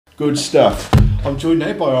Good stuff. I'm joined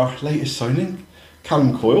now by our latest signing,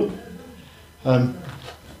 Callum Coyle.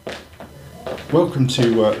 Welcome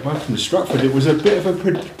to Stratford. It was a bit of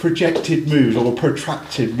a projected move or a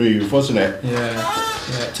protracted move, wasn't it? Yeah.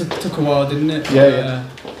 It took a while, didn't it? Yeah.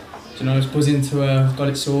 I was buzzing to got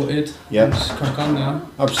it sorted. Yeah. Just crack on now.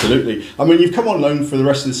 Absolutely. I mean, you've come on loan for the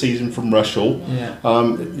rest of the season from Rushall. Yeah.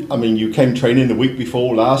 I mean, you came training the week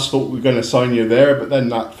before last, thought we were going to sign you there, but then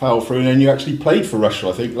that fell through, and then you actually played for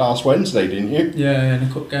Rushall, I think, last Wednesday, didn't you? Yeah, in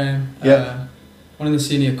a cup game. Yeah. One of the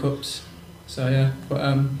senior cups. So yeah, but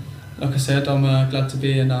like I said, I'm glad to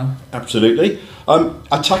be here now. Absolutely.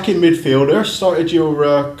 Attacking midfielder, started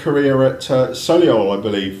your career at Solihull, I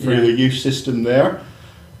believe, through the youth system there.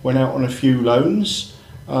 Went out on a few loans.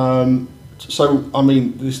 So, I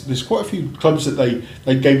mean, there's quite a few clubs that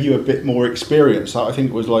they gave you a bit more experience. I think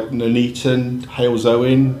it was like Nuneaton, Hales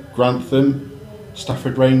Owen, Grantham,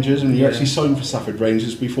 Stafford Rangers, and you actually signed for Stafford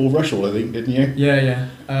Rangers before Rushall, I think, didn't you? Yeah.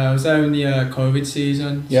 I was there in the COVID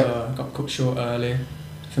season, Yep. so I got cut short early.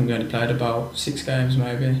 I think we only played about 6 games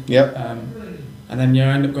maybe. Yep. And then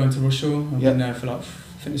I ended up going to Rushall. I've been there for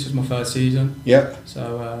I think this was my 3rd season. Yeah.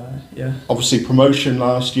 So yeah. Obviously promotion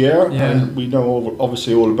last year, and we know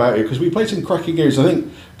obviously all about it because we played some cracking games. I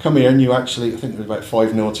think come here and you actually, I think it was about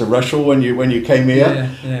 5-0 to Rushall when you came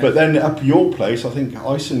here. Yeah. But then up your place, I think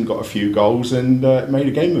Ison got a few goals and made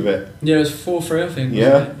a game of it. Yeah, it was 4-3, I think.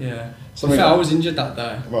 Yeah. Wasn't it? Yeah. I was injured that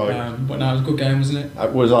day. Right. But no, it was a good game, wasn't it?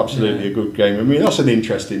 It was absolutely a good game. I mean, that's an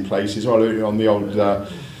interesting place as well, on the old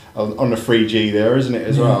on the 3G there, isn't it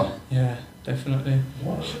as well? Yeah, definitely.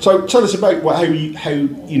 So tell us about how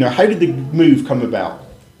did the move come about?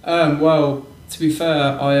 Well, to be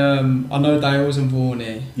fair, I know Dales and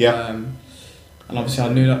Loanee. Yeah. And obviously I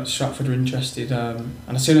knew that Stratford were interested. And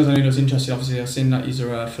as soon as I knew they was interested, obviously I seen that he's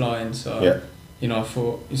flying. So I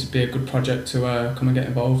thought this would be a good project to come and get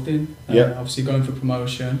involved in. Obviously going for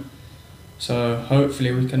promotion. So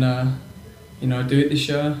hopefully we can do it this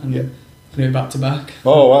year and do it back to back.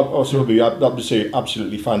 Oh, that would be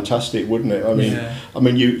absolutely fantastic, wouldn't it? I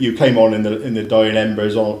mean, you came on in the dying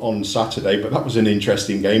embers on Saturday, but that was an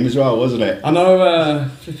interesting game as well, wasn't it? I know,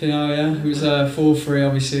 it was 4-3.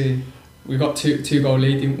 Obviously, we got two goal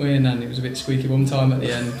lead, didn't we? And then it was a bit squeaky one time at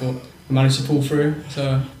the end, but we managed to pull through.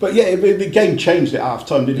 So, but yeah, the game changed at half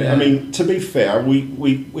time, didn't it? I mean, to be fair, we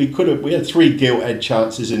had 3 gilt-edged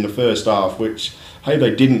chances in the first half, which how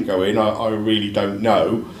they didn't go in, I really don't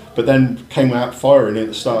know. But then came out firing at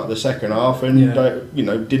the start of the second half and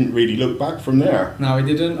didn't really look back from there. No, we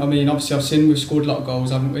didn't. I mean, obviously I've seen we've scored a lot of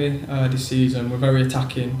goals, haven't we, this season. We're a very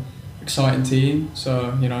attacking, exciting team.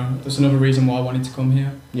 So, that's another reason why I wanted to come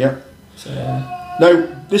here. Yeah. So, Now,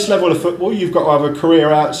 this level of football, you've got to have a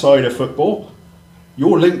career outside of football.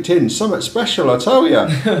 You're linked in, something special, I tell you.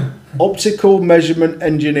 Optical measurement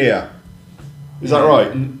engineer. Is that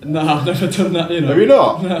right? No, I've never done that, Have you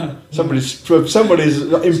not? No. Somebody's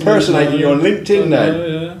impersonating you on LinkedIn now.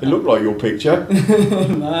 Yeah. It looked like your picture.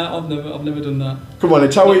 Nah, I've never done that. Come on,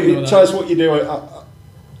 and tell us what you do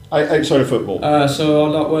outside of football. So I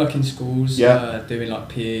like work in schools, Yeah. doing like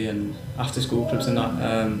PE and after school clubs and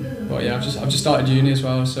that. But yeah, I've just started uni as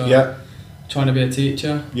well, so trying to be a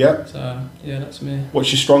teacher. Yeah. So yeah, that's me.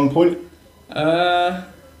 What's your strong point? Don't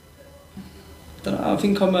know, I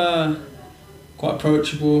think I'm quite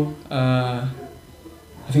approachable. I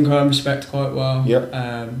think I earn respect quite well.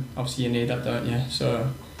 Yeah. Obviously you need that, don't you? So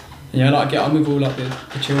yeah, I like to get on with all like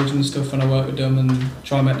the children and stuff when I work with them and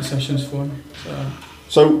try and make the sessions fun.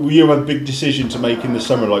 So you have a big decision to make in the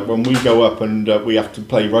summer, like when we go up and we have to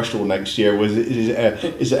play Rushall next year.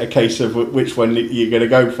 Is it a case of which one you're going to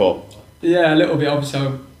go for? Yeah, a little bit. Obviously,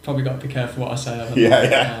 I've probably got to be careful what I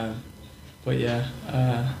say. But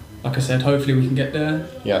yeah, like I said, hopefully we can get there.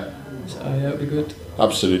 Yeah. So yeah, it'll be good.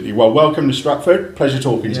 Absolutely. Well, welcome to Stratford. Pleasure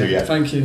talking to you. Thank you.